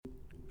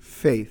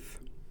Faith.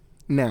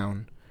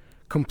 Noun.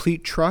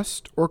 Complete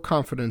trust or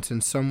confidence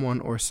in someone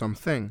or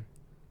something.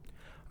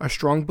 A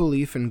strong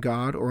belief in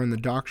God or in the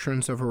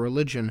doctrines of a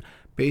religion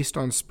based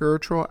on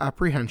spiritual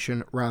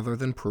apprehension rather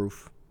than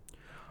proof.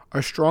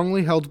 A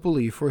strongly held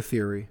belief or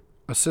theory,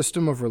 a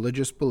system of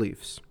religious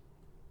beliefs.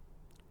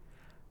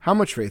 How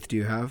much faith do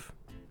you have?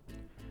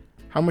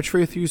 How much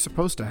faith are you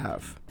supposed to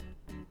have?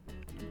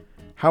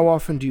 How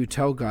often do you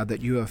tell God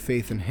that you have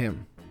faith in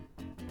Him?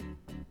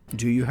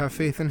 Do you have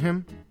faith in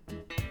Him?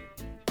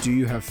 Do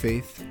you have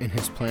faith in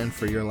His plan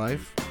for your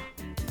life?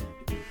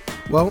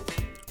 Well,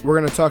 we're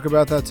going to talk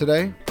about that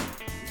today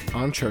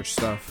on Church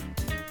Stuff.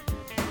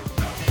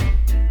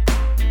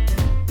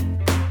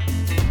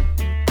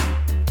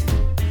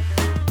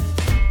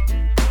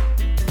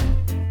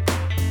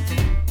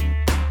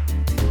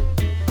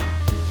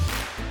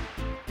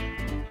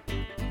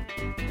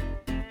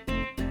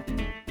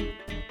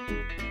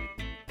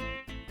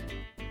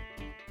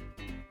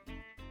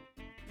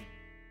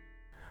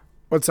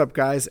 What's up,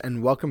 guys,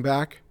 and welcome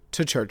back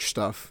to Church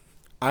Stuff.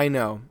 I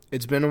know,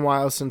 it's been a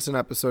while since an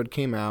episode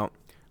came out.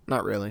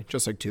 Not really,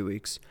 just like 2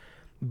 weeks.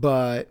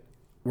 But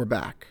we're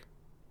back,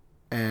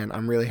 and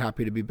I'm really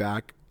happy to be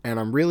back. And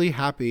I'm really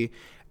happy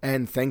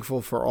and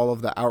thankful for all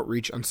of the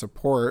outreach and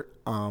support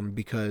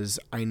because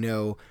I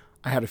know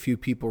I had a few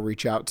people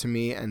reach out to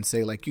me and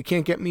say, like, you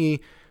can't get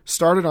me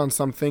started on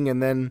something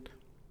and then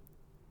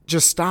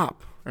just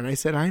stop. And I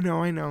said, I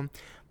know.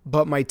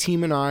 But my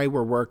team and I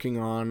were working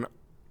on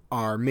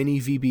our mini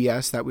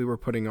VBS that we were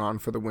putting on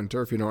for the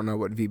winter. If you don't know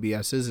what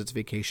VBS is, it's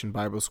Vacation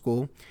Bible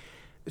School.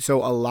 So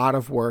a lot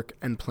of work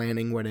and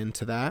planning went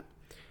into that.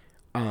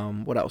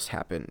 What else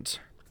happened?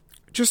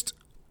 Just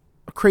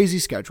a crazy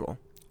schedule.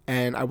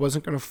 And I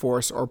wasn't going to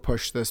force or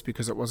push this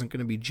because it wasn't going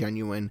to be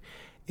genuine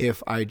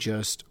if I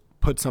just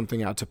put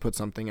something out to put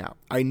something out.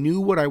 I knew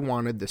what I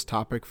wanted this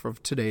topic for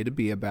today to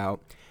be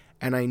about,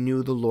 and I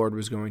knew the Lord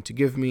was going to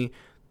give me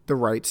the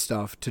right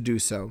stuff to do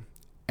so.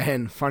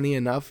 And funny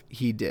enough,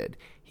 He did.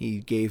 He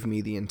gave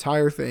me the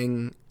entire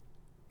thing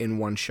in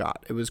one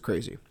shot. It was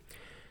crazy.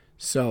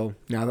 So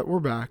now that we're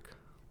back,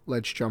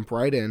 let's jump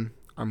right in.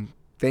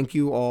 Thank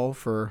you all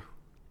for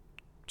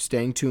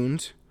staying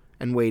tuned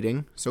and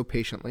waiting so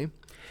patiently.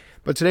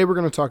 But today we're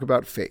going to talk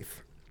about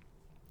faith.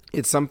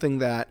 It's something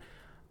that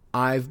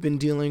I've been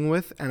dealing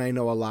with, and I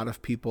know a lot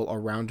of people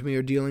around me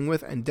are dealing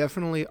with, and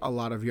definitely a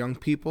lot of young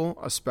people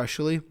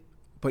especially,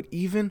 but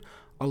even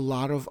a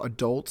lot of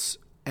adults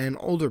and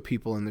older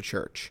people in the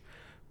church.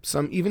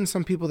 Some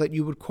people that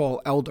you would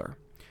call elder.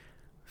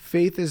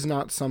 Faith is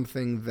not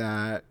something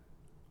that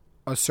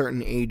a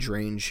certain age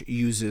range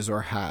uses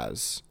or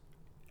has.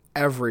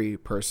 Every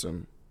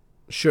person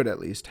should at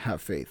least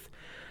have faith.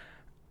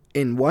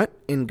 In what?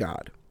 In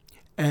God.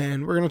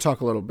 And we're going to talk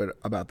a little bit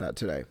about that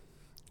today.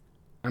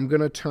 I'm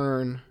going to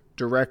turn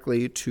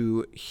directly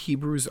to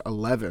Hebrews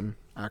 11,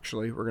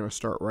 actually. We're going to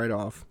start right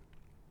off.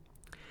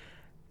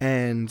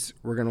 And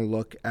we're going to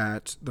look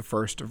at the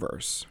first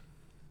verse.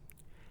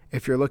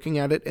 If you're looking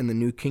at it in the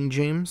New King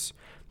James,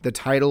 the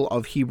title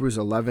of Hebrews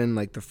 11,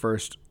 like the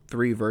first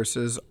 3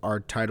 verses, are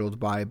titled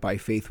by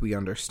faith we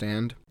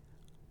understand.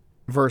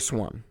 Verse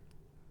 1.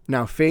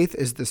 Now faith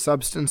is the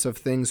substance of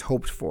things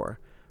hoped for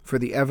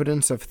the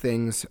evidence of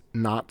things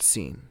not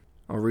seen.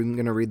 I'm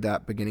going to read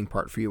that beginning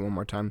part for you one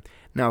more time.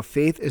 Now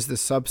faith is the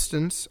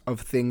substance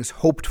of things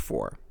hoped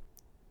for.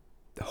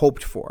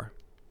 Hoped for.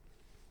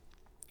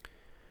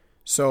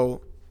 So,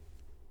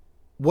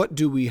 what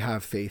do we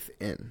have faith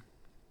in?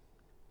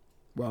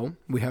 Well,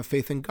 we have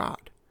faith in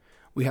God.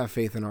 We have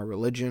faith in our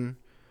religion.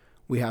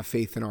 We have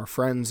faith in our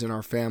friends and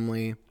our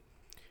family.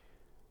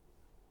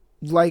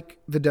 Like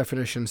the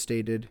definition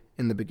stated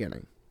in the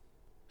beginning.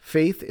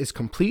 Faith is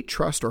complete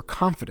trust or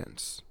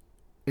confidence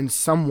in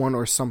someone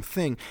or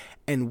something,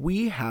 and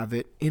we have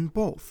it in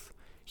both.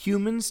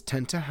 Humans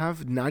tend to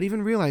have, not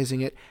even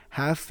realizing it,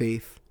 have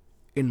faith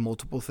in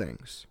multiple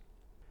things.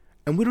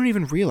 And we don't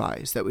even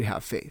realize that we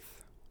have faith.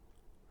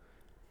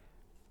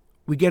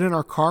 We get in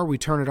our car, we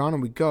turn it on,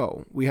 and we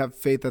go. We have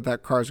faith that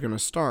that car is going to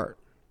start.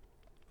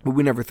 But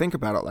we never think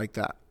about it like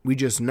that. We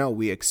just know,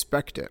 we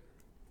expect it.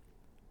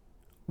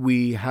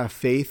 We have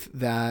faith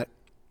that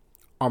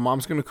our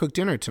mom's going to cook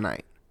dinner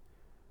tonight.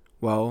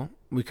 Well,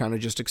 we kind of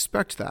just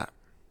expect that.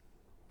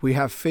 We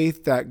have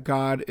faith that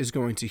God is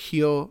going to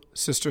heal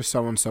Sister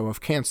So-and-so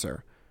of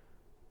cancer.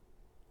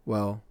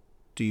 Well,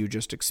 do you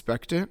just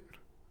expect it?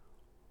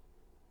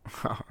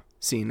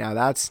 See, now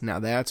that's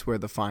where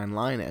the fine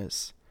line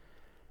is.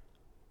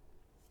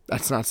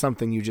 That's not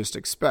something you just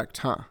expect,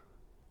 huh?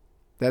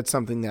 That's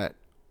something that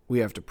we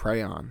have to pray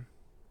on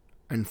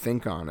and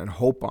think on and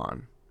hope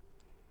on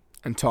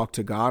and talk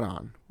to God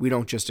on. We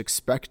don't just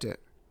expect it.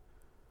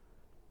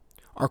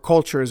 Our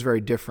culture is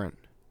very different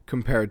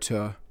compared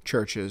to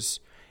churches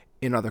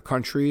in other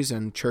countries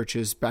and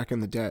churches back in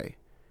the day.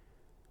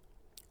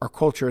 Our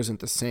culture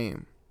isn't the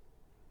same.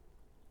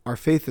 Our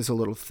faith is a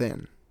little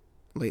thin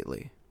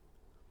lately.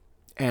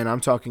 And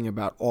I'm talking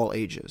about all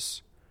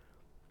ages.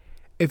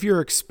 If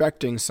you're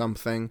expecting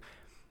something,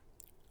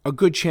 a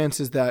good chance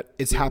is that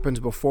it's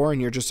happened before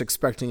and you're just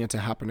expecting it to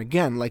happen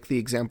again, like the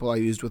example I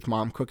used with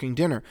mom cooking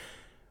dinner.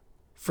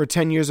 For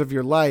 10 years of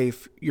your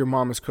life, your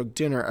mom has cooked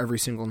dinner every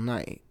single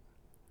night.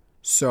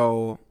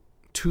 So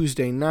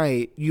Tuesday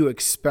night, you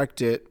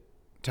expect it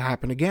to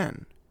happen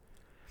again.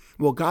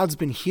 Well, God's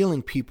been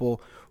healing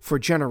people for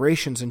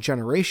generations and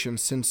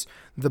generations since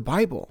the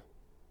Bible.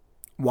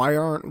 Why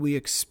aren't we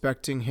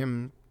expecting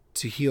him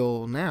to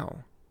heal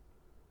now?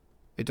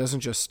 It doesn't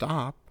just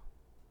stop.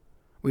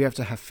 We have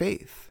to have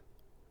faith.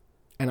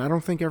 And I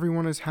don't think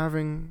everyone is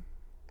having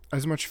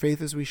as much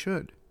faith as we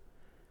should.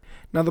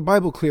 Now, the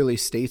Bible clearly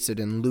states it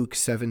in Luke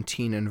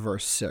 17 and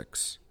verse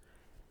 6.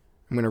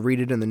 I'm going to read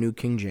it in the New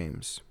King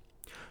James.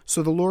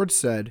 So the Lord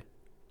said,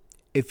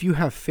 "If you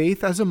have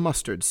faith as a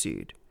mustard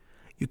seed,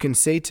 you can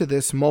say to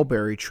this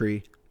mulberry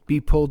tree,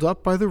 'Be pulled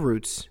up by the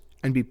roots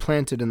and be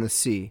planted in the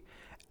sea,'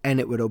 and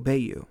it would obey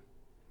you."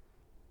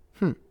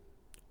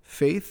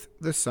 Faith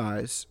the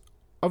size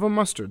of a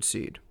mustard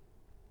seed.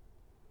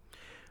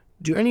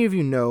 Do any of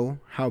you know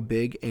how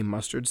big a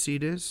mustard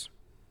seed is?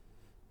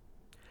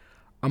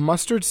 A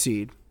mustard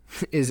seed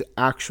is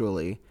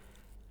actually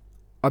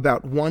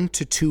about 1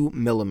 to 2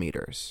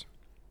 millimeters.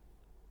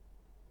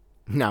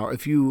 Now,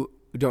 if you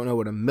don't know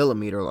what a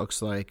millimeter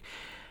looks like,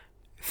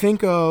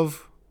 think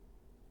of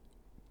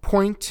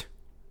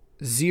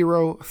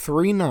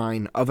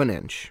 0.039 of an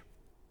inch.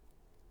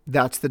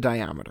 That's the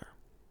diameter.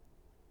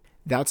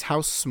 That's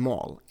how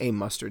small a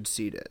mustard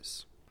seed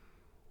is.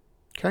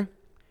 Okay?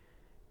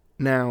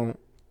 Now,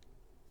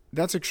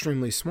 that's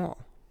extremely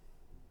small.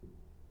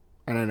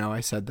 And I know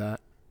I said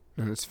that,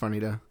 and it's funny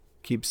to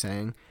keep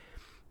saying,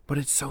 but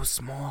it's so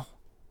small.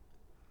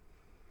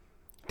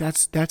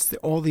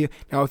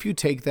 Now, if you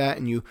take that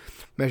and you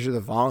measure the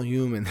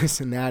volume and this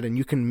and that, and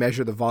you can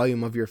measure the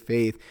volume of your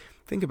faith,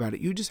 think about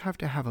it. You just have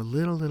to have a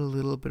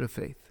little bit of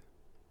faith.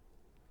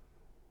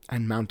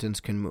 And mountains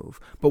can move.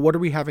 But what are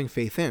we having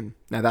faith in?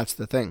 Now, that's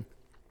the thing.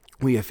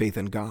 We have faith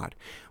in God.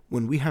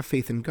 When we have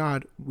faith in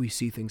God, we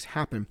see things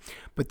happen.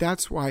 But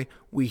that's why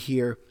we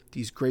hear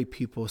these great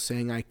people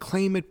saying, "I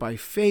claim it by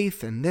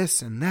faith," and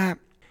this and that.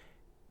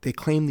 They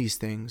claim these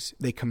things.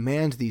 They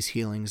command these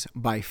healings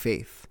by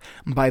faith,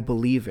 by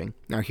believing.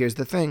 Now, here's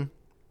the thing.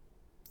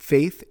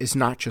 Faith is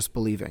not just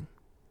believing.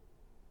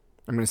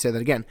 I'm going to say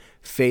that again.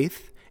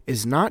 Faith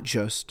is not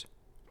just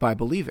by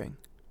believing.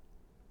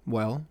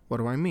 Well, what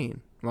do I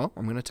mean? Well,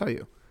 I'm going to tell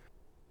you.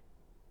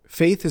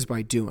 Faith is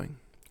by doing.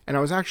 And I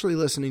was actually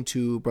listening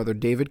to Brother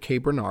David K.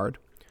 Bernard,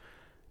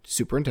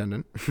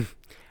 superintendent.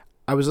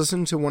 I was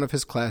listening to one of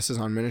his classes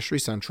on Ministry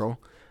Central,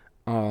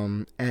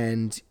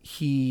 and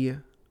he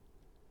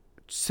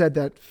said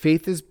that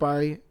faith is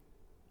by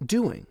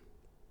doing.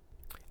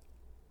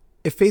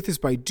 If faith is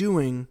by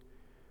doing,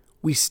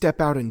 we step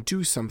out and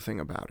do something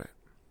about it.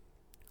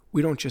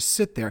 We don't just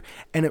sit there.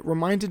 And it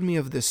reminded me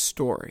of this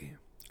story.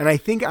 And I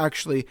think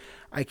actually,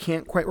 I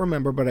can't quite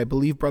remember, but I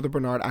believe Brother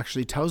Bernard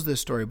actually tells this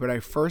story. But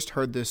I first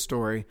heard this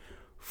story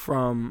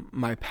from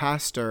my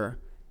pastor.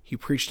 He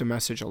preached a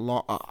message it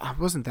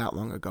wasn't that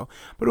long ago,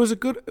 but it was a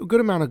good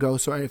amount ago.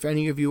 So if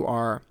any of you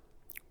are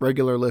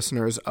regular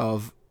listeners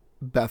of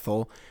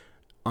Bethel,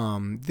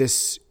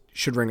 this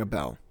should ring a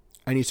bell.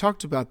 And he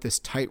talked about this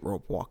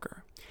tightrope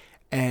walker.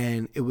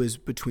 And it was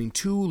between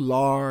two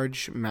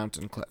large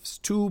mountain cliffs,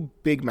 two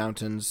big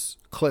mountains,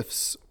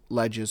 cliffs,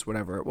 ledges,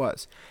 whatever it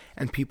was.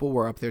 And people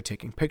were up there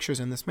taking pictures,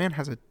 and this man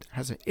has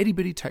an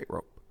itty-bitty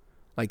tightrope,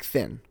 like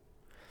thin.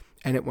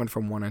 And it went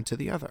from one end to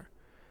the other.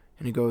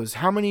 And he goes,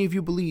 "How many of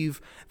you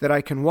believe that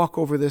I can walk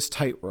over this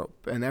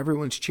tightrope?" And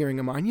everyone's cheering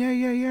him on,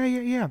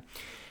 yeah.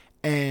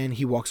 And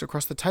he walks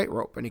across the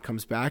tightrope, and he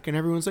comes back, and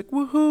everyone's like,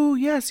 "Woohoo,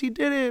 yes, he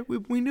did it.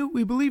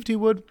 We believed he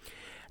would."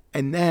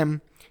 And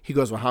then he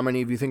goes, "Well, how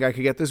many of you think I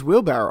could get this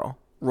wheelbarrow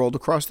rolled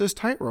across this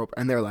tightrope?"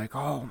 And they're like,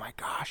 "Oh my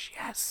gosh,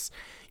 yes,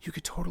 you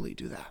could totally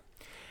do that."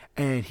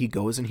 And he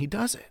goes and he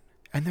does it.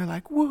 And they're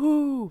like,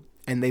 "Woohoo!"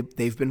 And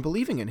they've been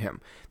believing in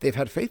him. They've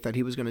had faith that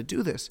he was going to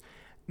do this.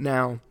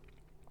 Now,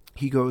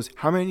 he goes,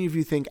 "How many of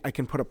you think I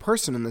can put a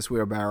person in this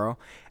wheelbarrow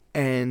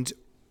and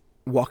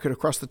walk it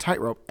across the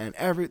tightrope?" And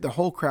the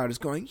whole crowd is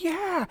going,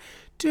 "Yeah,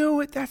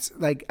 do it." That's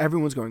like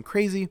everyone's going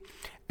crazy.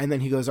 And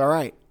then he goes, "All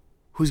right,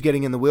 who's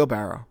getting in the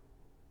wheelbarrow?"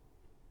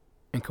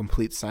 And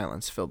complete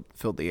silence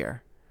filled the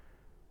air.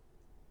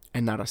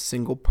 And not a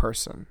single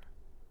person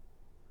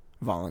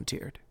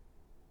volunteered.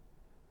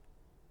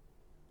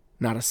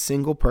 Not a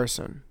single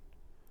person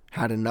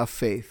had enough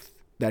faith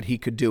that he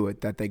could do it,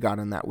 that they got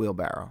in that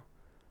wheelbarrow.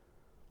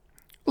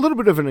 A little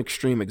bit of an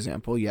extreme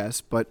example, yes,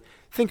 but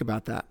think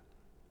about that.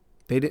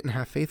 They didn't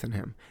have faith in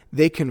him.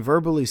 They can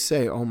verbally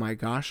say, "Oh my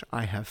gosh,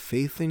 I have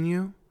faith in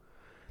you,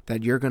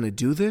 that you're going to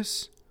do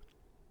this."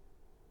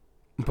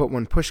 But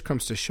when push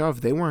comes to shove,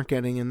 they weren't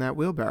getting in that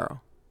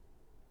wheelbarrow.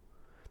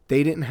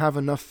 They didn't have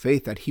enough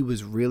faith that he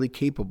was really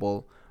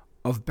capable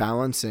of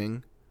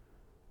balancing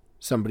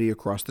somebody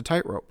across the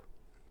tightrope.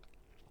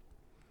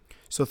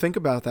 So think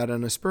about that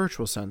in a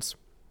spiritual sense.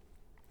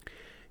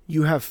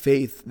 You have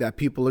faith that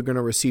people are going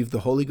to receive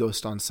the Holy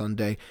Ghost on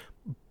Sunday,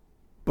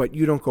 but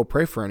you don't go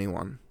pray for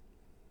anyone.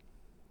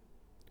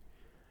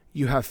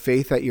 You have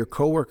faith that your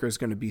coworker is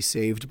going to be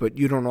saved, but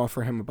you don't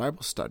offer him a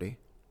Bible study.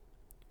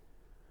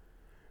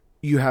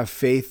 You have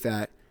faith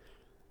that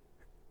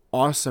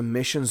awesome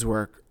missions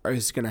work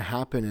is going to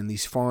happen in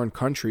these foreign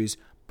countries,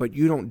 but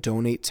you don't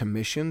donate to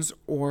missions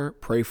or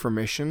pray for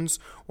missions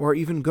or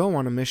even go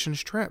on a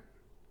missions trip.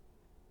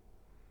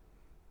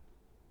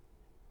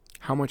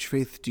 How much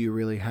faith do you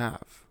really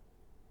have?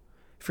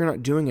 If you're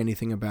not doing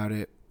anything about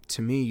it,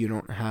 to me, you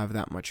don't have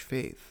that much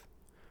faith.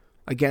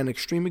 Again,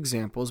 extreme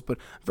examples, but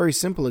a very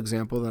simple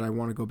example that I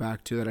want to go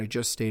back to that I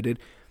just stated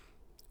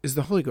is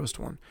the Holy Ghost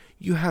one.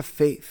 You have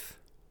faith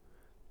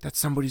that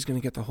somebody's going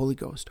to get the Holy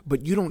Ghost,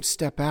 but you don't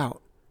step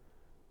out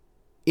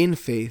in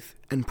faith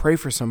and pray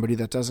for somebody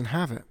that doesn't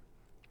have it.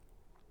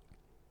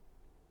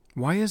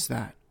 Why is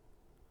that?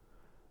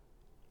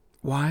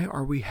 Why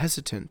are we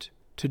hesitant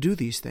to do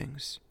these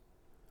things?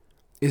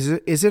 Is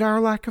it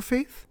our lack of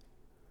faith?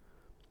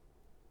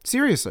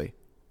 Seriously,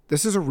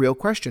 this is a real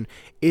question.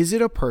 Is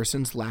it a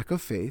person's lack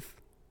of faith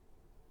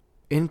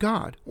in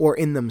God or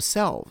in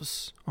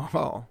themselves?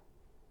 Oh,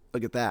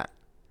 look at that.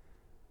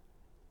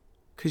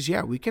 Because,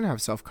 yeah, we can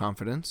have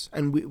self-confidence.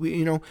 And,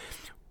 we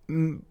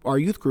our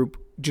youth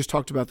group just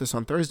talked about this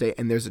on Thursday,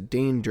 and there's a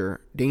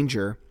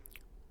danger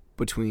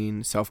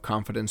between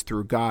self-confidence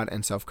through God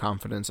and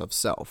self-confidence of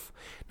self.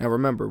 Now,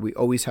 remember, we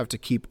always have to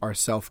keep our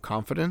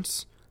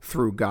self-confidence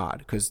through God,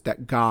 because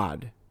that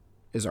God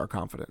is our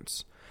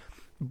confidence.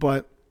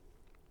 But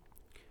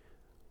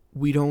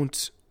we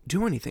don't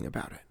do anything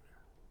about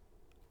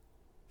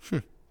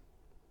it.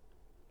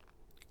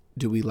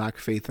 Do we lack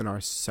faith in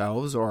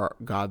ourselves or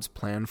God's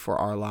plan for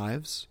our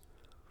lives?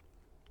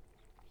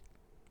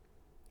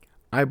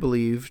 I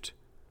believed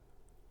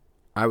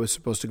I was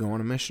supposed to go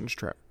on a missions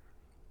trip.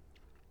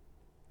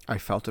 I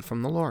felt it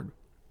from the Lord.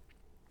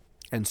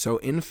 And so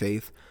in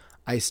faith,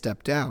 I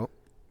stepped out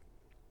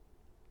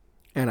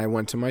and I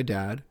went to my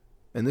dad.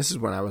 And this is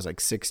when I was like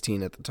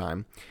 16 at the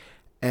time.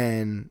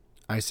 And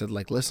I said,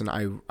 listen,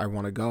 I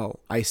want to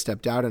go. I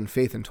stepped out in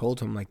faith and told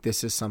him,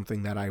 this is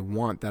something that I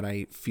want, that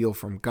I feel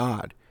from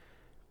God.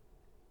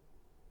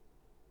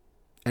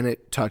 And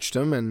it touched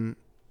him, and,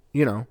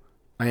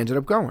 I ended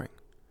up going.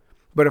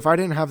 But if I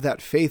didn't have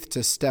that faith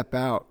to step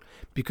out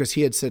because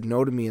he had said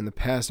no to me in the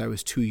past, I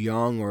was too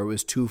young or it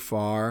was too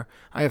far.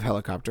 I have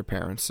helicopter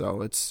parents,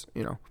 so it's,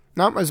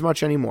 not as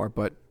much anymore.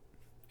 But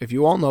if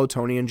you all know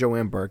Tony and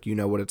Joanne Burke, you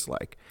know what it's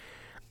like.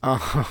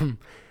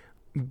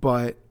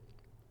 But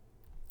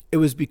it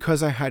was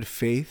because I had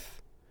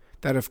faith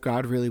that if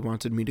God really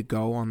wanted me to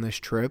go on this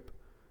trip,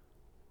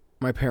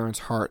 my parents'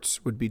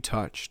 hearts would be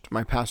touched.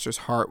 My pastor's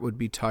heart would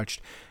be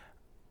touched.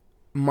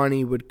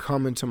 Money would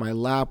come into my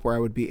lap where I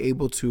would be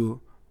able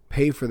to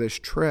pay for this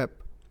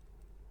trip.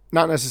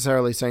 Not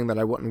necessarily saying that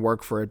I wouldn't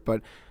work for it,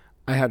 but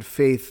I had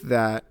faith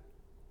that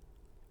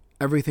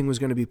everything was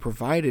going to be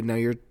provided. Now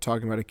you're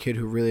talking about a kid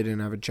who really didn't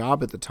have a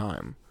job at the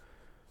time.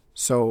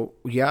 So,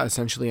 yeah,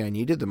 essentially I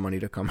needed the money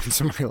to come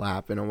into my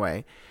lap in a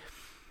way.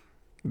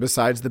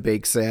 Besides the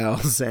bake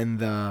sales and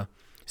the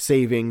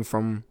saving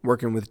from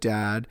working with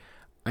Dad,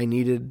 I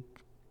needed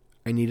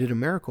a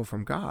miracle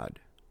from God.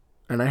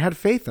 And I had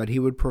faith that he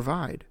would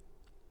provide.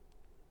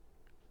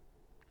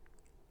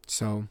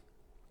 So,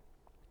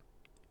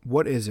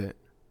 what is it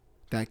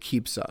that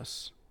keeps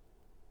us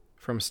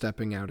from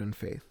stepping out in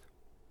faith?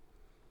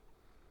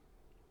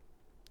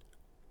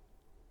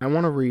 I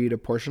want to read a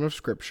portion of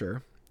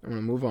Scripture. I'm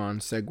going to move on,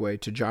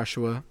 segue to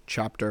Joshua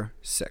chapter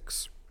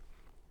 6.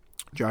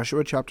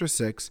 Joshua chapter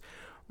 6,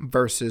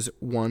 verses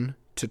 1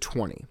 to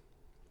 20.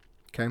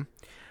 Okay?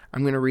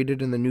 I'm going to read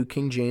it in the New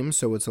King James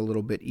so it's a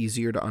little bit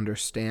easier to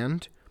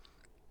understand.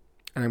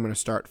 And I'm going to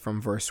start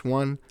from verse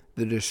 1,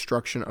 the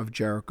destruction of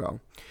Jericho.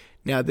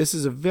 Now, this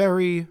is a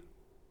very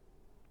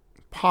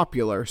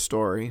popular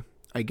story,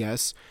 I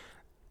guess,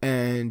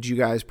 and you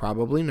guys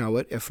probably know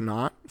it. If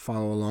not,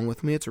 follow along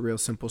with me. It's a real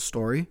simple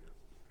story,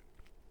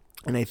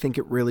 and I think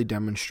it really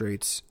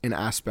demonstrates an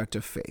aspect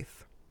of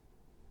faith.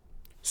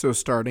 So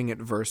starting at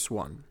verse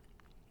 1.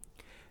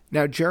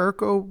 Now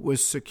Jericho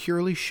was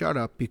securely shut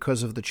up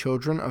because of the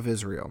children of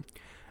Israel.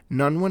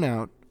 None went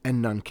out, and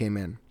none came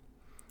in.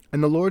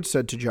 And the Lord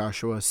said to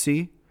Joshua,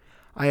 See,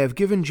 I have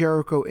given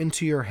Jericho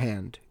into your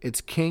hand, its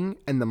king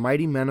and the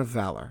mighty men of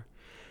valor.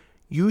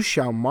 You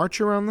shall march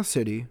around the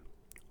city,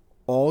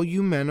 all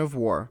you men of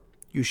war.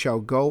 You shall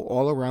go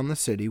all around the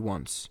city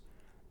once.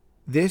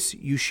 This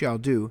you shall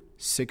do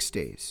 6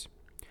 days.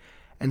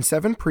 And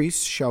 7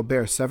 priests shall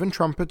bear 7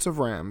 trumpets of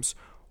rams,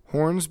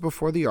 horns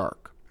before the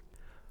ark.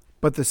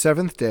 But the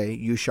 7th day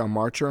you shall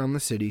march around the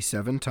city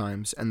 7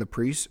 times, and the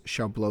priests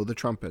shall blow the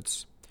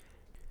trumpets.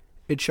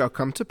 It shall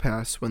come to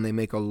pass, when they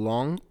make a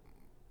long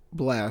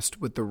blast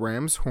with the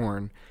ram's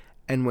horn,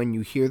 and when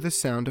you hear the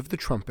sound of the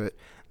trumpet,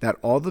 that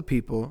all the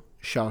people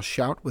shall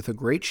shout with a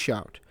great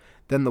shout.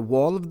 Then the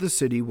wall of the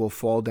city will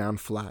fall down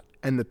flat,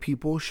 and the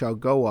people shall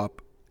go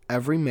up,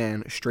 every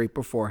man straight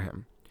before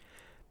him.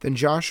 Then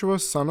Joshua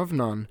son of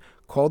Nun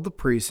called the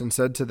priests and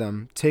said to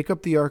them, Take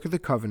up the ark of the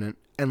covenant,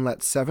 and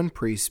let 7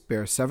 priests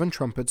bear 7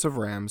 trumpets of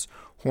rams,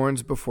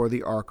 horns before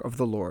the ark of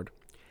the Lord.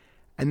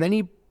 And then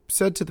he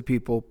said to the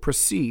people,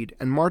 "Proceed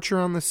and march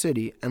around the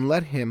city, and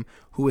let him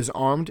who is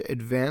armed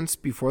advance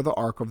before the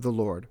ark of the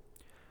Lord."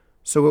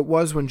 So it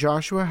was when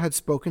Joshua had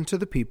spoken to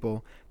the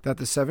people that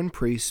the 7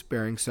 priests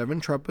bearing 7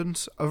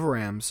 trumpets of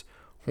rams'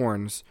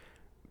 horns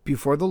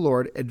before the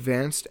Lord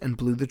advanced and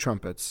blew the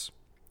trumpets,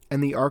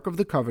 and the ark of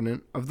the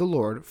covenant of the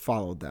Lord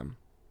followed them.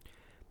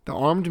 The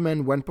armed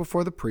men went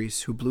before the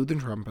priests who blew the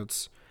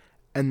trumpets,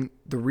 and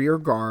the rear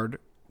guard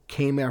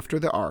came after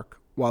the ark,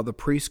 while the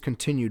priests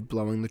continued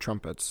blowing the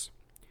trumpets.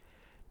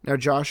 Now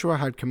Joshua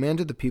had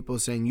commanded the people,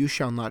 saying, "You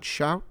shall not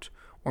shout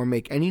or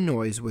make any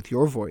noise with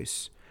your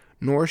voice,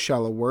 nor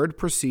shall a word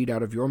proceed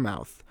out of your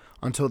mouth,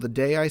 until the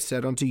day I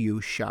said unto you,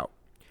 Shout.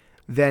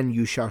 Then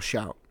you shall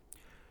shout."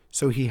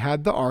 So he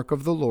had the ark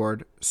of the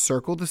Lord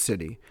circle the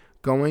city,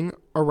 going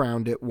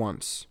around it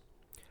once.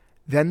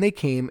 Then they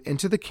came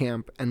into the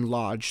camp and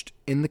lodged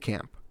in the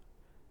camp.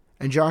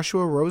 And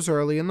Joshua rose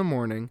early in the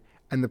morning,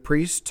 and the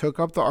priests took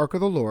up the ark of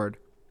the Lord.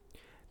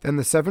 Then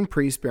the 7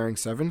 priests bearing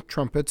 7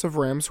 trumpets of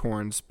ram's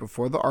horns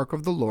before the ark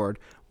of the Lord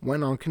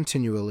went on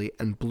continually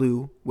and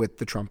blew with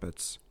the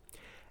trumpets.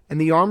 And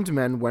the armed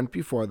men went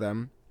before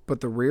them, but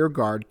the rear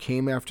guard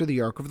came after the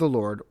ark of the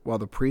Lord, while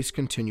the priests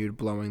continued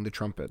blowing the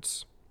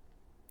trumpets.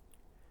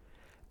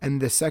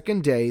 And the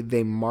second day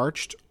they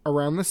marched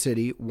around the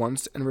city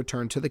once and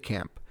returned to the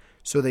camp.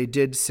 So they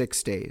did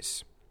 6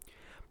 days.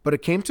 But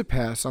it came to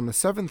pass on the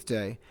 7th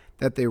day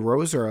that they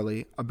rose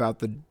early about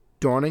the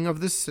dawning of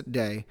this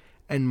day,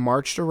 and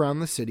marched around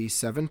the city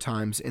 7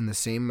 times in the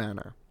same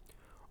manner.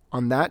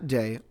 On that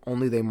day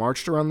only they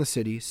marched around the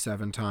city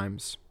 7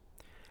 times.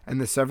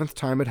 And the 7th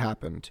time it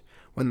happened,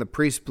 when the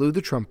priests blew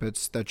the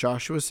trumpets, that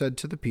Joshua said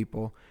to the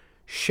people,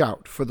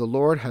 "Shout, for the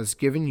Lord has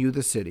given you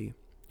the city.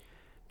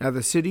 Now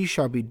the city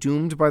shall be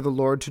doomed by the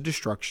Lord to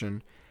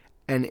destruction,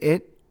 and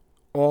it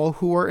all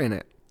who are in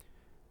it.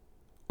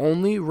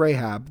 Only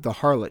Rahab the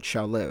harlot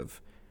shall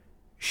live,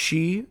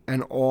 she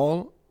and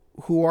all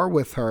who are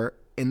with her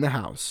in the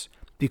house,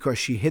 because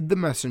she hid the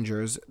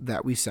messengers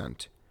that we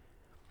sent.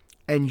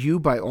 And you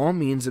by all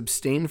means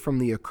abstain from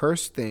the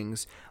accursed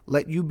things,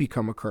 let you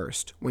become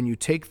accursed, when you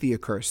take the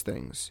accursed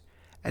things,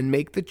 and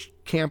make the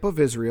camp of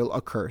Israel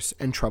a curse,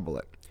 and trouble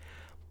it.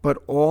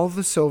 But all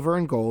the silver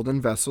and gold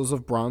and vessels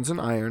of bronze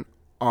and iron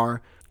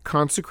are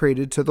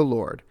consecrated to the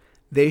Lord.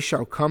 They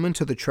shall come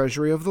into the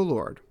treasury of the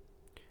Lord."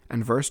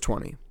 And verse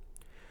 20.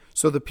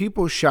 So the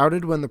people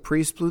shouted when the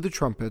priests blew the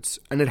trumpets,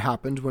 and it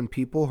happened when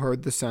people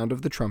heard the sound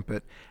of the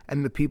trumpet,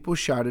 and the people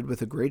shouted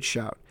with a great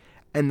shout,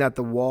 and that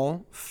the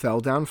wall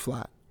fell down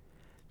flat.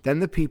 Then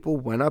the people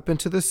went up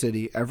into the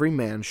city, every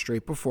man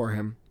straight before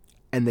him,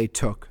 and they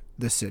took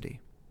the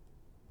city.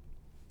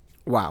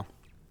 Wow.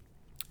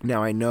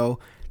 Now I know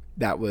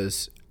that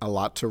was a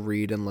lot to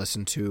read and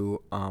listen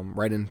to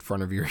right in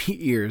front of your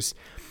ears.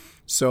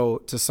 So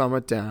to sum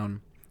it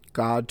down,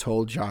 God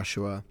told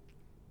Joshua,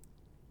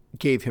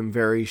 gave him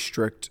very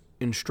strict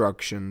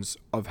instructions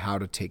of how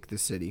to take the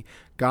city.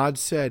 God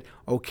said,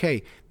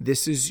 okay,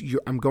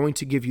 I'm going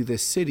to give you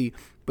this city,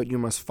 but you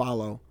must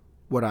follow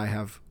what I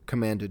have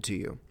commanded to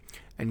you.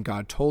 And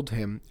God told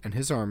him and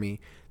his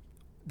army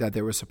that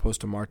they were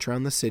supposed to march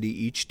around the city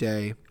each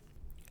day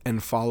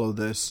and follow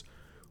this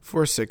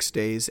for 6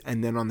 days.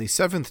 And then on the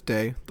 7th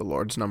day, the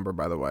Lord's number,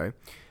 by the way,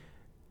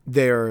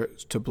 they're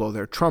to blow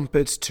their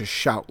trumpets, to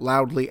shout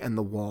loudly, and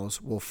the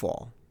walls will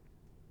fall.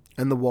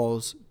 And the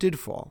walls did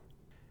fall.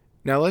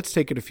 Now let's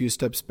take it a few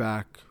steps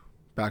back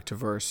to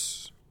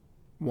verse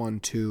 1,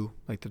 2,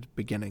 like the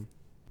beginning.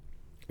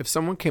 If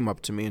someone came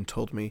up to me and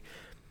told me,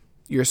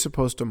 "You're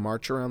supposed to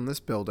march around this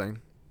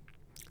building,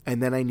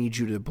 and then I need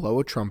you to blow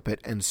a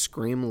trumpet and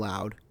scream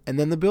loud, and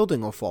then the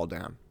building will fall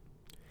down,"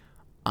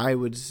 I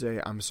would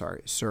say, "I'm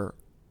sorry, sir,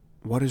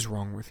 what is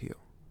wrong with you?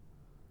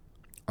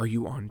 Are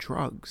you on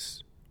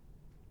drugs?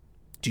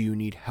 Do you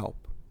need help?"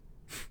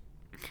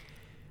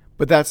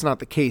 But that's not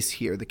the case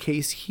here. The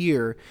case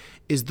here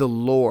is the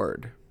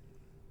Lord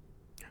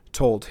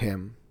told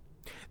him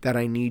that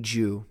I need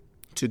you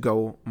to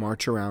go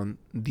march around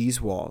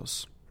these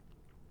walls,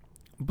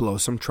 blow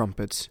some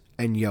trumpets,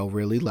 and yell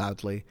really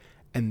loudly,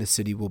 and the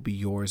city will be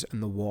yours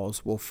and the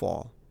walls will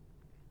fall.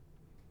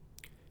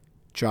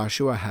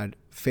 Joshua had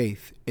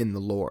faith in the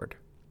Lord,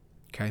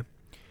 okay?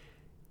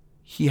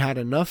 He had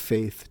enough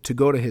faith to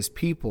go to his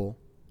people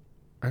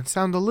and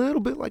sound a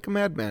little bit like a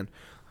madman.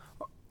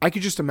 I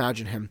could just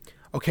imagine him.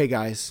 Okay,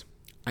 guys,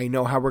 I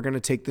know how we're going to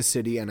take the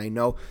city, and I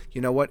know,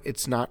 you know what,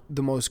 it's not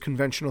the most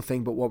conventional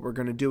thing, but what we're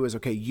going to do is,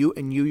 okay, you're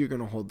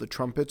going to hold the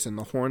trumpets and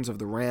the horns of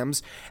the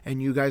rams,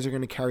 and you guys are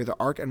going to carry the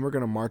ark, and we're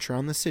going to march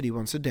around the city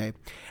once a day.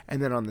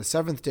 And then on the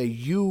 7th day,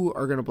 you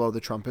are going to blow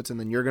the trumpets, and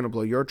then you're going to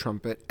blow your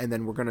trumpet, and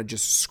then we're going to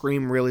just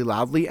scream really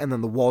loudly, and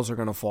then the walls are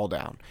going to fall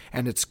down,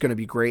 and it's going to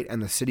be great,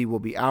 and the city will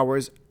be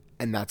ours,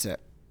 and that's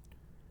it.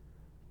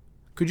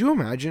 Could you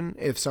imagine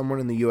if someone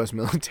in the U.S.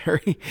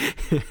 military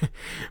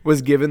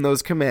was given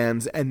those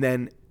commands and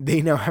then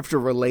they now have to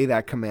relay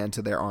that command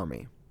to their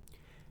army?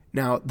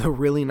 Now, the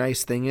really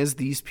nice thing is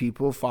these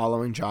people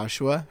following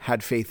Joshua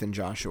had faith in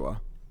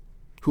Joshua,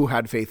 who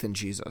had faith in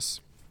Jesus.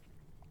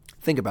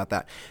 Think about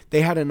that.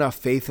 They had enough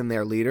faith in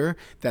their leader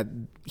that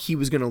he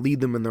was going to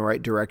lead them in the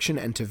right direction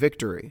and to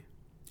victory.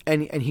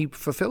 And he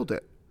fulfilled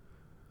it.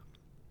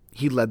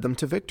 He led them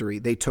to victory.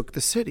 They took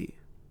the city.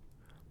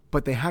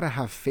 But they had to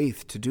have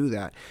faith to do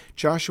that.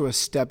 Joshua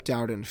stepped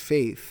out in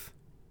faith.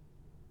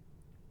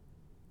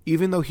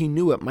 Even though he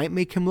knew it might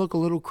make him look a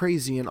little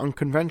crazy and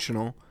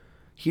unconventional,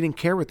 he didn't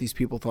care what these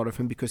people thought of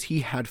him because he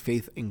had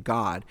faith in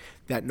God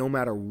that no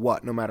matter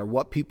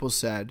what people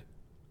said,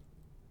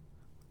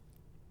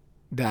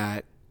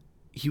 that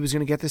he was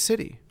going to get the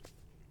city.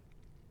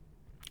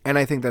 And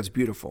I think that's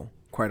beautiful,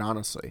 quite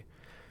honestly.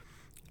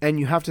 And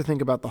you have to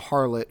think about the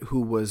harlot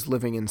who was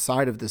living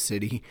inside of the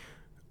city.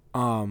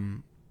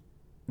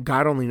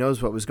 God only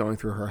knows what was going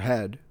through her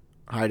head,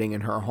 hiding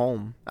in her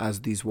home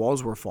as these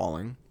walls were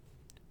falling.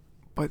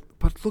 But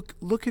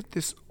look at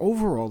this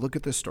overall. Look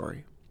at this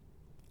story.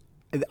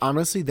 And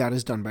honestly, that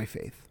is done by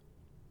faith,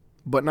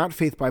 but not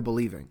faith by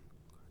believing.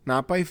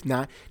 Now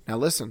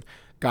listen,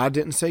 God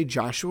didn't say,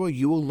 Joshua,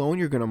 you alone,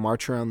 you're going to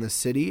march around the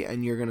city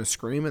and you're going to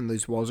scream and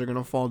these walls are going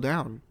to fall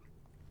down.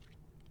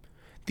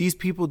 These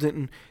people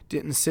didn't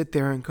sit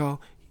there and go,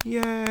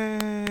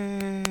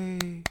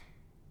 yay,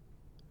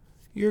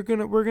 we're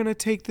going to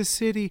take the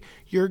city.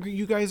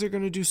 You guys are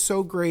going to do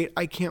so great.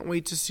 I can't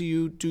wait to see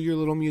you do your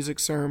little music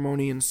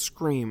ceremony and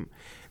scream.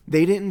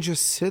 They didn't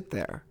just sit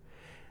there.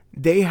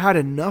 They had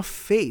enough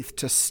faith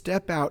to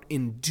step out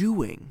in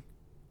doing,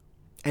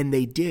 and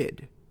they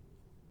did.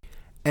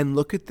 And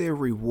look at their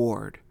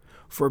reward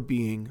for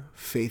being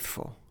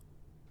faithful.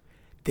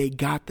 They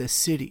got the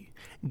city.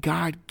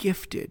 God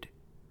gifted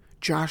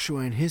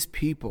Joshua and his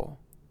people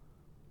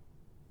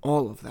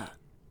all of that.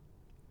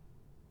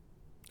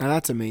 Now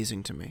that's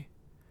amazing to me.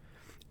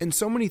 And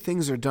so many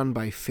things are done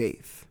by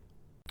faith.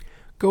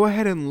 Go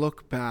ahead and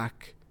look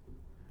back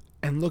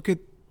and look at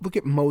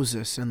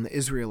Moses and the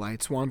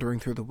Israelites wandering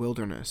through the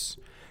wilderness.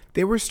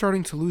 They were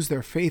starting to lose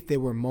their faith. They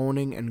were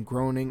moaning and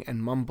groaning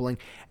and mumbling,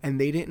 and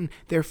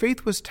their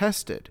faith was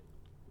tested.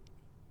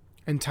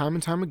 And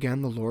time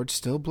again, the Lord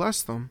still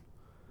blessed them.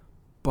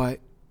 But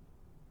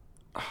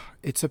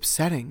it's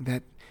upsetting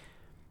that,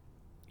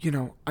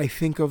 I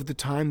think of the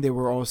time they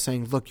were all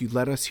saying, look, you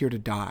led us here to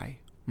die,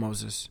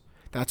 Moses.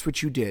 That's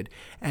what you did.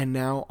 And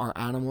now our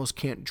animals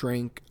can't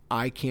drink.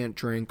 I can't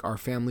drink. Our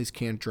families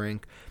can't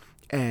drink.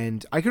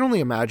 And I can only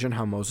imagine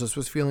how Moses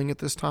was feeling at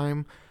this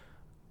time.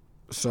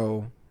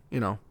 So,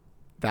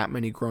 that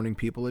many groaning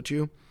people at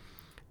you.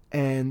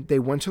 And they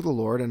went to the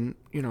Lord and,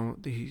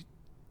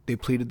 they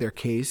pleaded their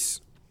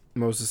case,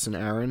 Moses and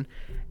Aaron.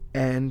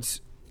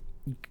 And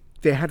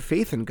they had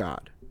faith in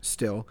God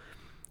still.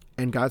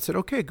 And God said,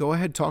 okay, go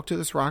ahead, talk to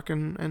this rock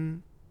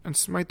and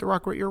smite the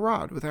rock with your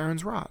rod, with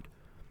Aaron's rod.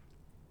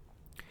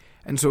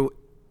 And so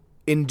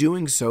in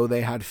doing so,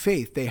 they had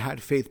faith. They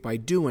had faith by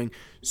doing.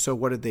 So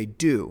what did they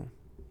do?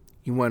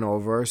 He went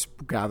over,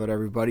 gathered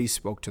everybody,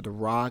 spoke to the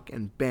rock,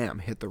 and bam,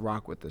 hit the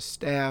rock with the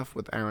staff,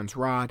 with Aaron's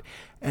rod,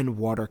 and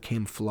water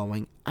came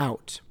flowing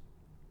out.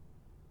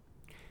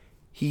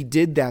 He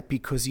did that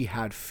because he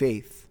had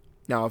faith.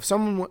 Now, if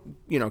someone,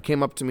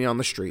 came up to me on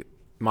the street,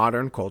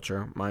 modern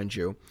culture, mind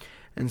you,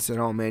 and said,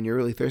 oh man, you're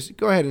really thirsty,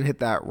 go ahead and hit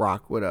that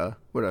rock with a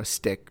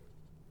stick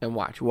and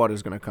watch,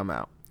 water's going to come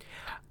out.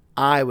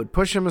 I would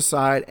push him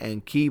aside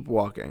and keep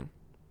walking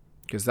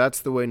because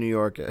that's the way New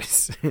York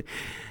is.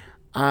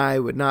 I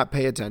would not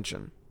pay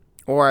attention.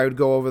 Or I would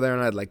go over there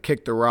and I'd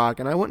kick the rock,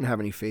 and I wouldn't have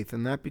any faith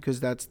in that because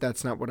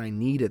that's not what I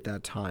need at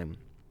that time.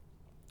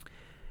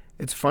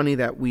 It's funny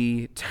that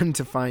we tend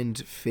to find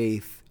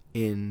faith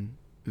in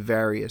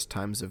various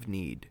times of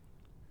need.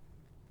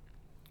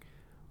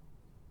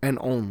 And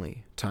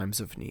only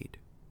times of need.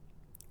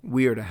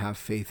 We are to have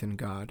faith in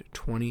God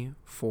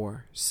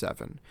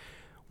 24/7.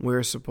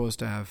 We're supposed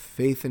to have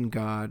faith in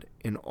God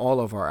in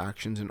all of our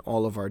actions and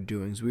all of our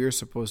doings. We are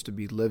supposed to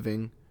be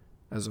living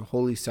as a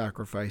holy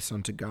sacrifice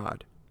unto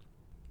God.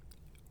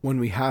 When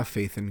we have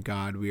faith in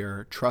God, we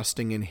are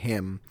trusting in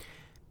Him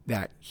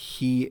that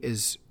He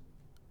is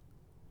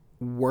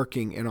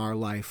working in our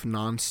life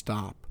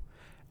nonstop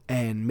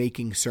and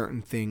making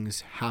certain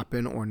things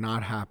happen or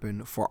not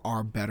happen for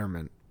our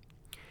betterment.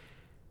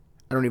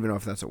 I don't even know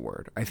if that's a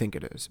word. I think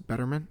it is.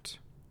 Betterment?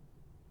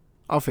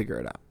 I'll figure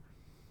it out.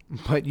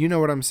 But you know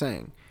what I'm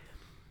saying.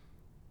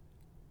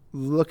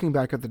 Looking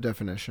back at the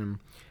definition,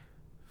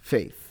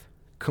 faith.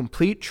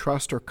 Complete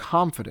trust or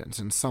confidence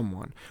in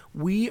someone.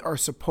 We are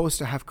supposed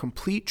to have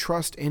complete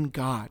trust in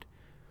God.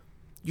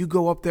 You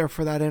go up there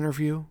for that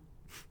interview,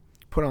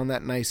 put on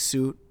that nice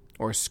suit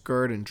or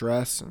skirt and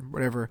dress, or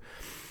whatever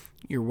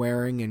you're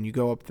wearing, and you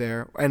go up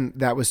there. And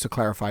that was to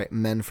clarify,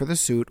 men for the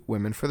suit,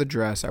 women for the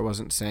dress. I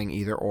wasn't saying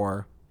either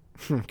or.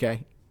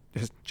 Okay?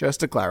 Just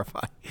to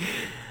clarify.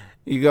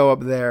 You go up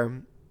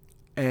there,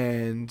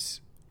 and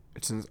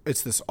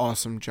it's this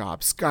awesome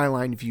job.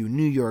 Skyline view,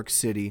 New York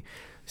City.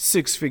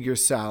 6-figure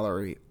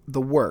salary, the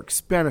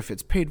works,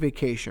 benefits, paid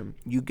vacation.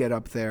 You get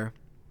up there.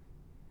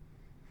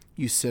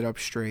 You sit up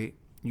straight.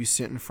 You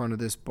sit in front of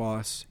this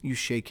boss. You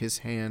shake his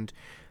hand.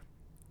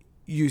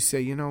 You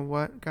say, you know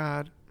what,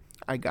 God?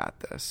 I got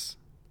this.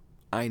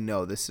 I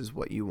know this is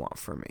what you want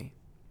for me.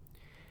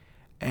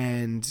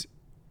 And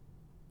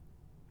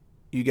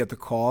you get the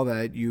call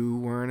that you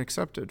weren't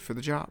accepted for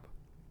the job.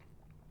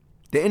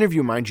 The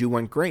interview, mind you,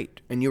 went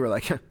great. And you were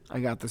like, I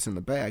got this in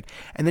the bag.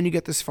 And then you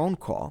get this phone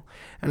call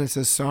and it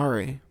says,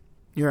 sorry,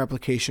 your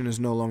application is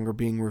no longer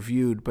being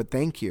reviewed, but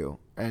thank you.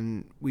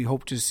 And we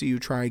hope to see you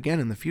try again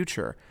in the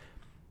future.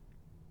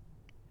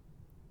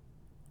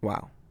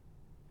 Wow.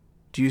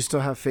 Do you still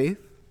have faith?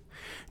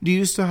 Do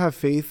you still have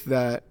faith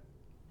that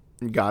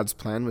God's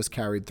plan was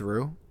carried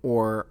through?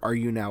 Or are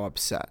you now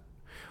upset?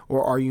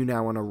 Or are you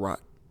now in a rut?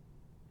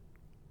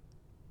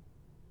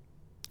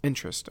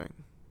 Interesting.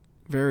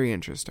 Very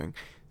interesting.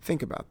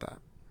 Think about that.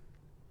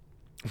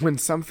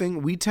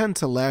 We tend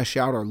to lash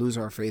out or lose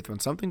our faith when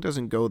something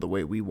doesn't go the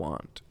way we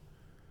want.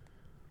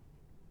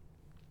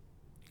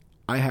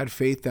 I had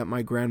faith that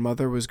my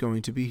grandmother was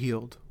going to be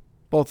healed.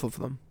 Both of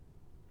them.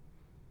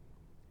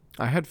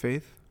 I had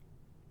faith.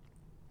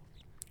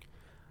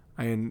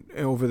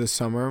 Over the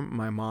summer,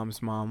 my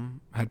mom's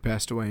mom had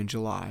passed away in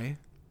July.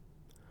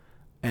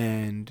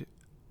 And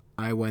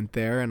I went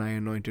there and I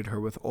anointed her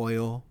with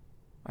oil.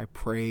 I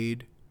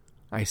prayed.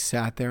 I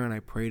sat there and I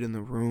prayed in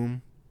the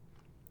room.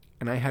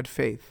 And I had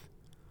faith.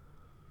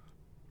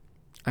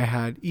 I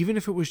had, even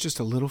if it was just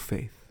a little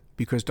faith,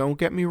 because don't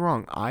get me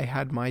wrong, I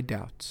had my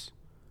doubts.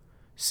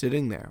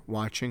 Sitting there,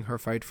 watching her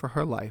fight for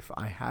her life,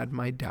 I had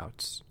my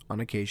doubts on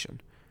occasion.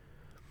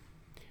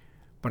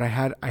 But I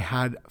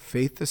had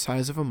faith the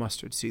size of a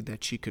mustard seed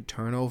that she could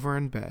turn over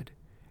in bed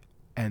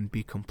and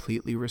be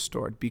completely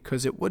restored,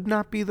 because it would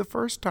not be the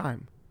first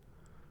time.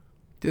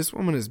 This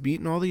woman has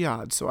beaten all the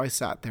odds, so I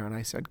sat there and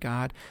I said,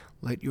 God,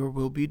 let your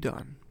will be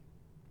done.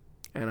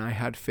 And I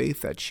had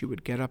faith that she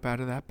would get up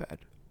out of that bed.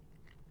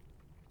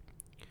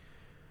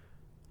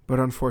 But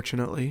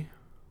unfortunately,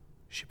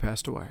 she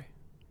passed away.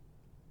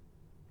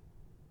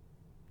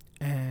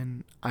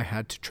 And I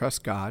had to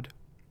trust God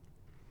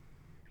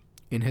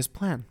in his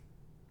plan.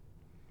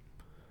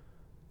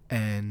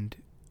 And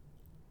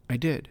I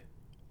did.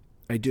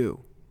 I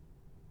do.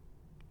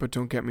 But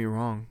don't get me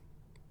wrong.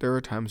 There are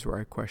times where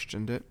I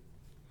questioned it.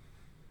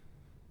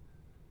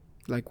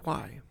 Like,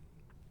 why?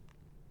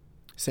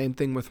 Same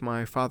thing with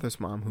my father's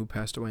mom, who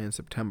passed away in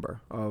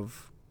September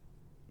of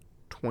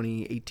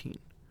 2018.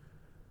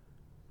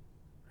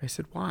 I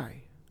said,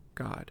 why,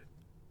 God?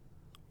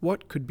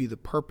 What could be the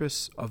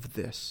purpose of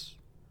this?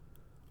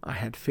 I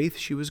had faith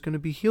she was going to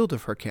be healed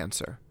of her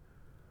cancer.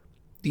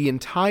 The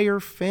entire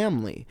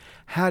family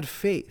had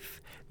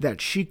faith that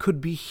she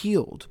could be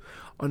healed,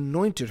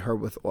 anointed her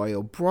with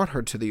oil, brought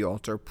her to the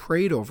altar,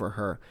 prayed over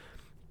her.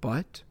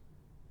 But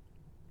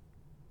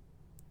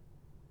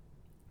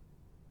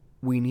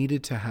we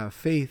needed to have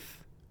faith,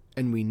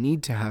 and we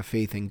need to have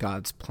faith in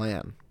God's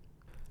plan.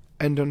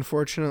 And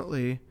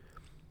unfortunately,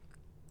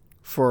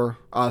 for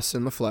us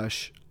in the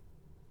flesh,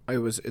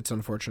 it's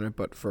unfortunate,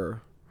 but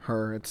for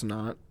her, it's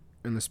not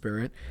in the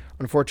spirit.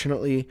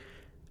 Unfortunately,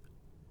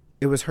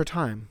 it was her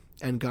time,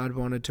 and God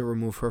wanted to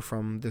remove her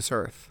from this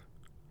earth.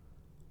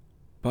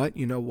 But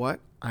you know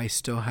what? I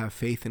still have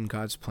faith in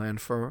God's plan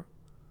for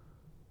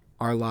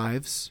our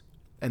lives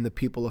and the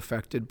people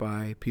affected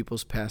by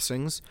people's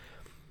passings.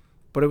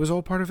 But it was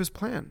all part of his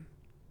plan.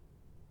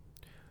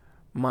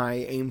 My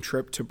AIM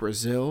trip to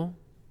Brazil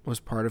was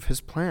part of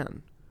his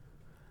plan.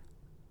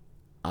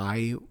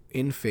 I,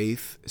 in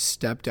faith,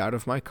 stepped out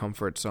of my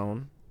comfort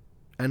zone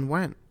and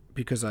went,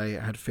 because I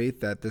had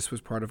faith that this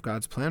was part of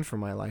God's plan for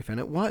my life. And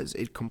it was.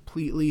 It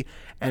completely,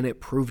 and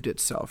it proved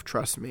itself,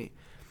 trust me.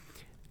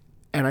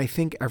 And I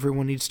think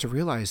everyone needs to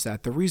realize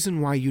that. The reason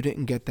why you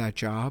didn't get that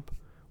job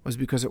was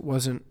because it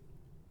wasn't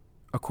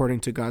according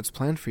to God's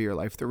plan for your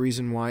life. The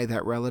reason why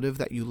that relative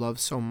that you love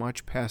so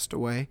much passed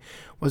away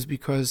was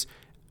because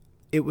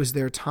it was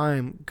their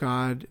time.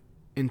 God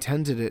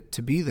intended it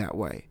to be that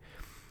way.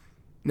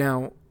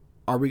 Now,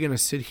 are we going to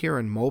sit here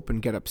and mope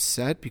and get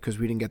upset because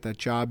we didn't get that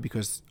job,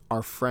 because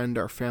our friend,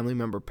 our family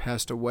member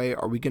passed away?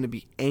 Are we going to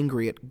be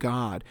angry at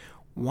God?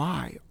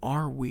 Why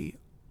are we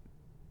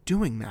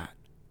doing that?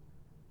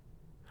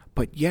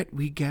 But yet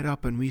we get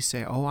up and we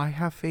say, oh, I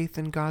have faith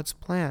in God's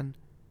plan.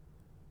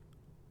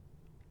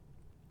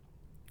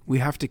 We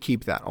have to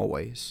keep that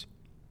always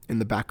in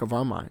the back of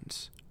our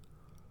minds.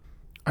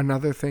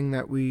 Another thing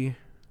that we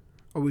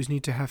always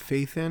need to have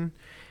faith in,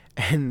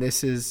 and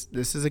this is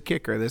a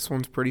kicker, this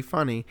one's pretty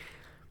funny,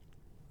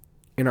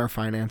 in our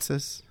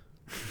finances.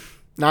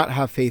 Not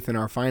have faith in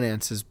our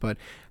finances, but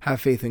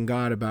have faith in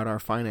God about our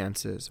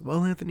finances.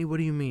 Well, Anthony, what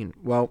do you mean?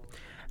 Well,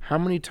 how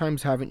many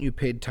times haven't you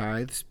paid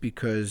tithes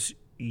because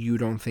you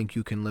don't think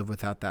you can live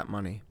without that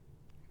money?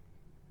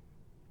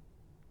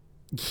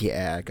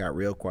 Yeah, it got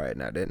real quiet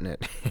now, didn't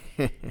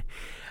it?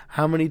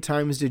 How many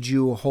times did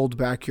you hold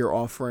back your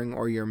offering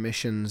or your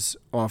missions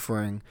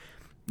offering,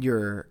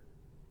 your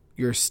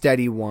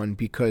steady one,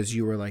 because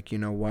you were like, you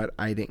know what,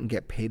 I didn't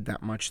get paid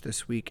that much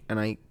this week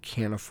and I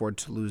can't afford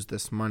to lose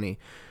this money.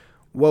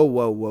 Whoa,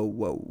 whoa, whoa,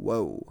 whoa,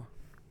 whoa.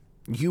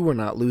 You are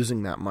not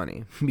losing that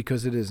money,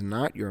 because it is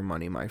not your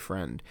money, my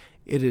friend.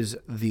 It is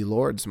the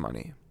Lord's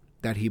money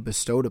that he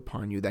bestowed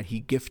upon you, that he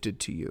gifted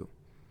to you.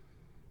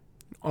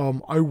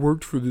 I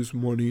worked for this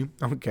money.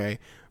 Okay.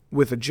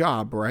 With a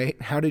job, right?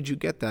 How did you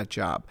get that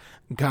job?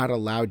 God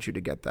allowed you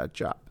to get that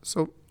job.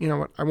 So, you know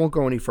what? I won't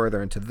go any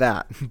further into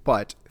that,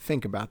 but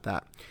think about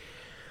that.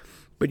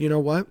 But you know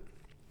what?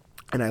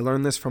 And I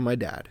learned this from my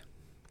dad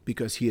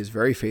because he is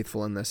very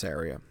faithful in this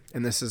area.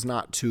 And this is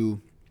not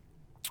to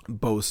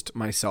boast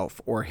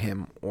myself or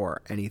him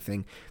or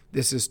anything.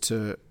 This is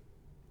to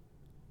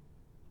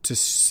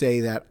say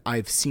that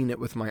I've seen it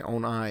with my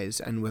own eyes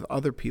and with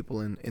other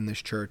people in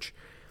this church,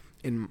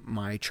 in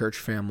my church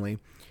family.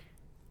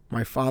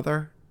 My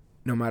father,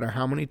 no matter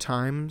how many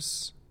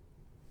times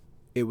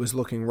it was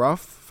looking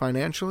rough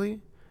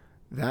financially,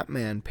 that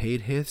man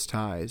paid his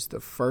tithes the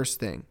first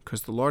thing,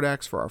 because the Lord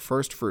asks for our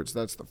first fruits.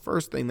 That's the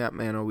first thing that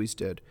man always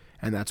did,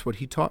 and that's what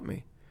he taught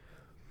me.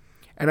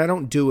 And I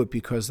don't do it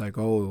because my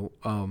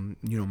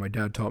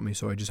dad taught me,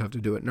 so I just have to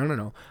do it.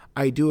 No.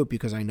 I do it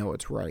because I know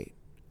it's right,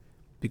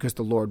 because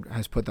the Lord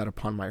has put that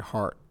upon my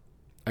heart.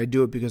 I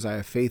do it because I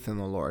have faith in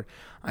the Lord.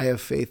 I have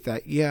faith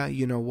that,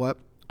 you know what?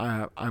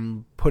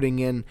 I'm putting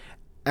in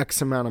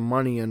X amount of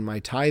money in my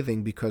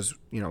tithing because,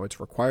 it's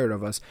required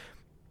of us.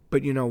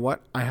 But you know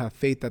what? I have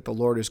faith that the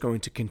Lord is going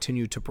to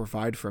continue to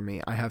provide for me.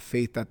 I have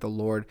faith that the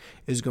Lord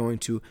is going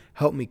to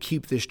help me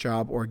keep this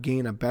job or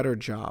gain a better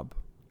job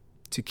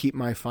to keep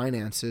my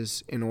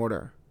finances in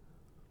order.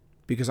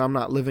 Because I'm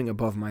not living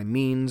above my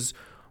means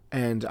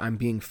and I'm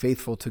being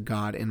faithful to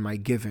God in my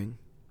giving.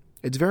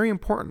 It's very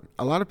important.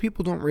 A lot of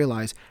people don't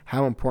realize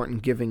how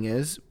important giving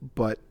is,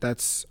 but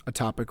that's a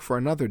topic for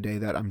another day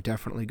that I'm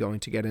definitely going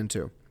to get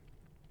into.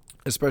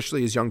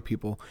 Especially as young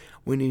people,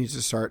 we need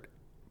to start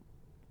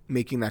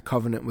making that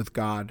covenant with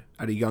God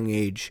at a young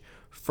age.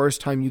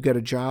 First time you get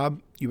a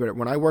job,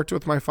 when I worked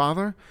with my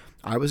father,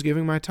 I was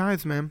giving my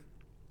tithes, man.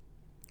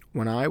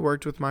 When I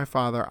worked with my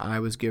father, I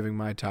was giving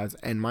my tithes.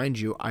 And mind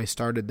you, I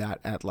started that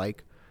at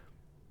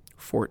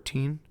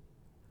 14.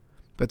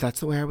 But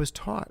that's the way I was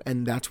taught,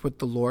 and that's what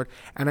the Lord,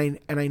 and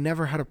I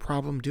never had a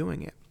problem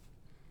doing it.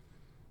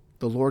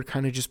 The Lord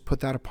kind of just put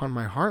that upon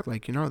my heart,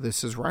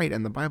 this is right,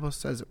 and the Bible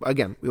says,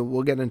 again,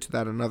 we'll get into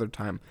that another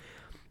time.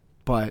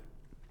 But,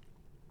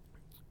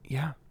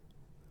 yeah.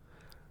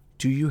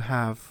 Do you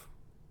have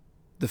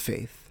the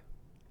faith?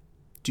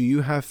 Do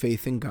you have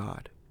faith in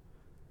God?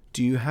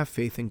 Do you have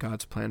faith in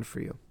God's plan for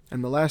you?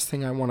 And the last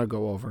thing I want to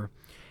go over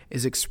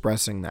is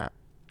expressing that.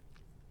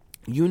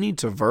 You need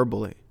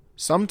to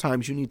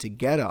sometimes you need to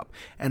get up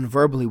and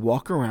verbally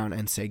walk around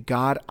and say,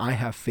 God, I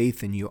have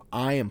faith in you.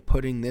 I am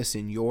putting this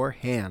in your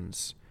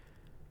hands.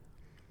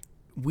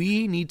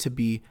 We need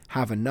to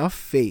have enough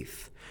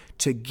faith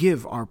to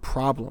give our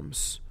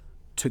problems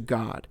to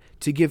God,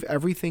 to give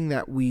everything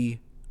that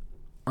we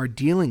are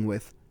dealing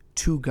with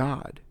to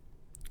God.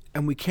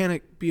 And we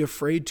can't be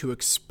afraid to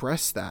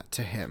express that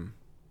to Him.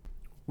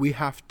 We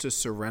have to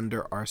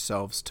surrender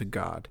ourselves to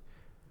God.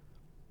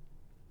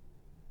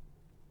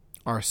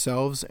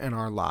 Ourselves and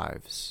our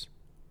lives,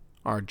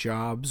 our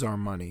jobs, our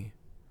money,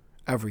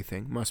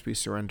 everything must be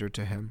surrendered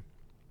to Him.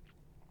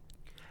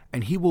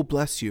 And He will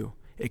bless you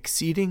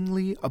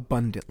exceedingly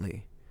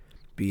abundantly,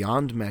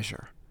 beyond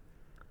measure.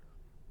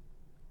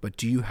 But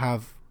do you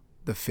have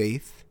the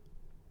faith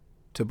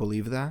to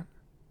believe that?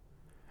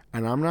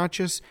 And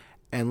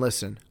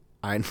listen,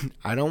 I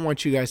don't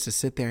want you guys to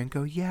sit there and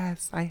go,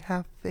 yes, I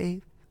have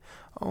faith.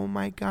 Oh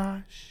my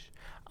gosh,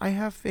 I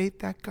have faith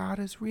that God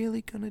is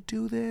really going to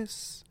do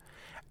this.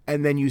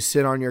 And then you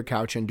sit on your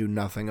couch and do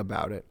nothing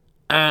about it.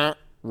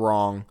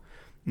 Wrong.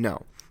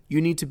 No.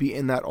 You need to be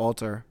in that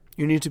altar.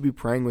 You need to be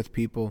praying with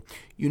people.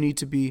 You need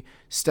to be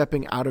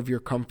stepping out of your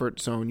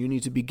comfort zone. You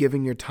need to be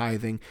giving your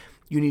tithing.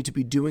 You need to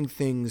be doing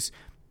things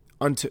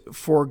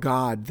for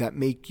God that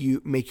make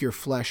your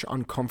flesh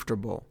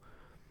uncomfortable.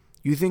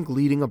 You think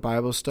leading a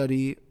Bible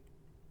study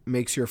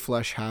makes your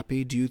flesh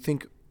happy? Do you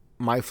think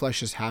my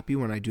flesh is happy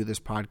when I do this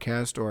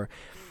podcast or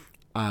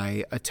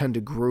I attend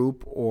a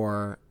group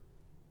or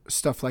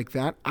stuff like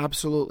that?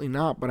 Absolutely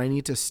not. But I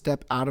need to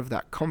step out of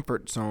that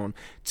comfort zone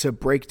to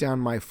break down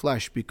my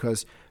flesh,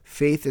 because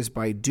faith is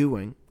by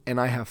doing, and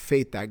I have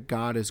faith that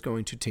God is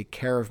going to take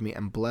care of me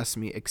and bless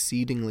me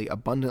exceedingly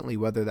abundantly,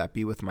 whether that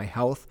be with my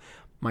health,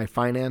 my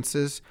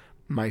finances,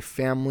 my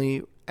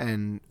family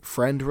and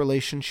friend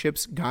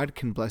relationships. God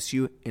can bless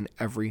you in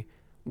every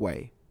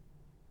way.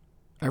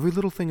 Every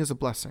little thing is a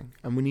blessing,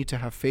 and we need to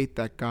have faith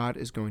that God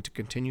is going to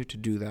continue to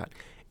do that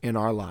in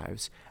our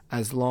lives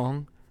as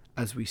long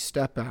as we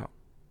step out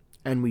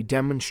and we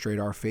demonstrate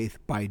our faith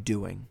by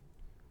doing.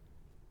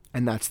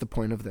 And that's the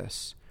point of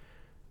this,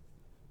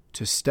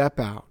 to step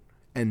out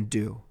and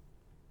do.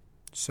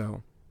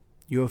 So,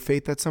 you have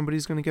faith that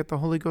somebody's going to get the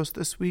Holy Ghost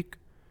this week?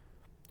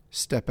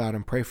 Step out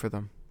and pray for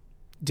them.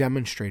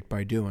 Demonstrate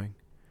by doing.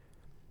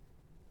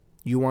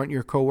 You want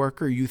your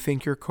coworker, you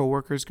think your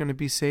coworker is going to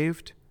be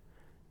saved?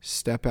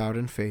 Step out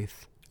in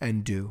faith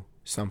and do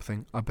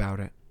something about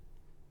it.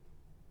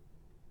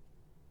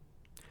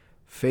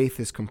 Faith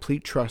is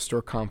complete trust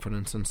or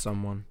confidence in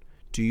someone.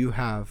 Do you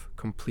have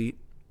complete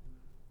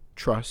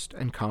trust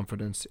and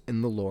confidence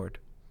in the Lord?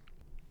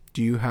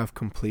 Do you have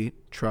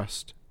complete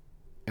trust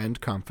and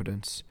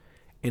confidence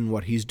in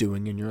what he's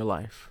doing in your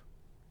life?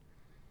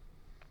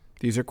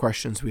 These are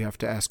questions we have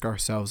to ask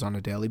ourselves on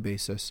a daily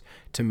basis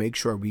to make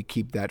sure we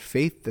keep that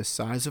faith the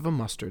size of a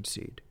mustard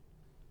seed.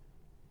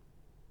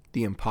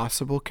 The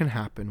impossible can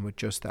happen with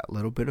just that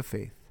little bit of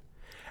faith.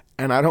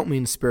 And I don't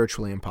mean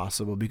spiritually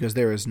impossible, because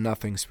there is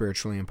nothing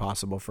spiritually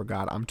impossible for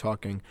God. I'm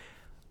talking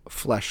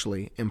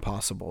fleshly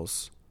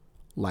impossibles,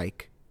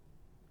 like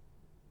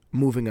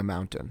moving a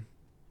mountain,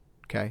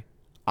 okay?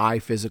 I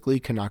physically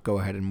cannot go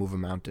ahead and move a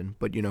mountain,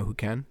 but you know who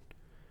can?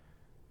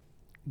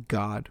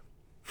 God.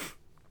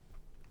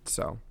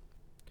 So,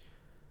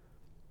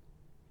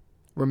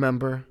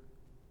 remember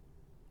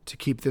to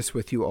keep this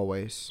with you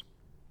always,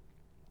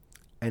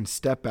 and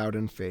step out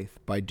in faith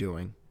by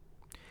doing.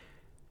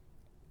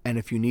 And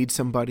if you need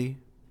somebody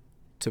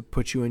to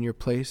put you in your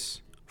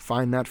place,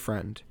 find that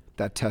friend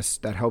that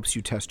helps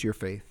you test your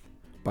faith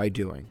by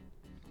doing.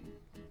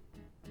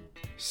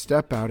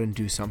 Step out and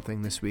do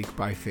something this week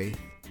by faith.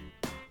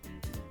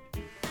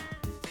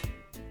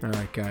 All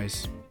right,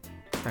 guys.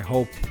 I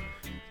hope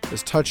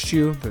this touched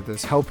you, that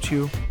this helped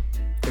you.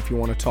 If you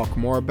want to talk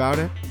more about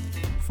it,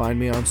 find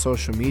me on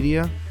social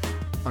media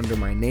under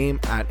my name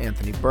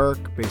 @Anthony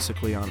Burke,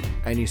 basically on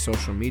any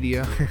social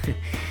media.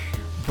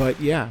 But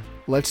yeah,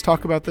 let's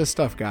talk about this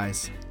stuff,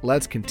 guys.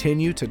 Let's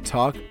continue to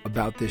talk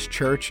about this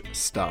church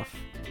stuff.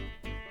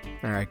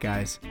 All right,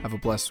 guys, have a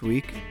blessed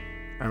week,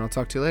 and I'll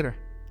talk to you later.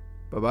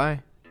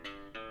 Bye-bye.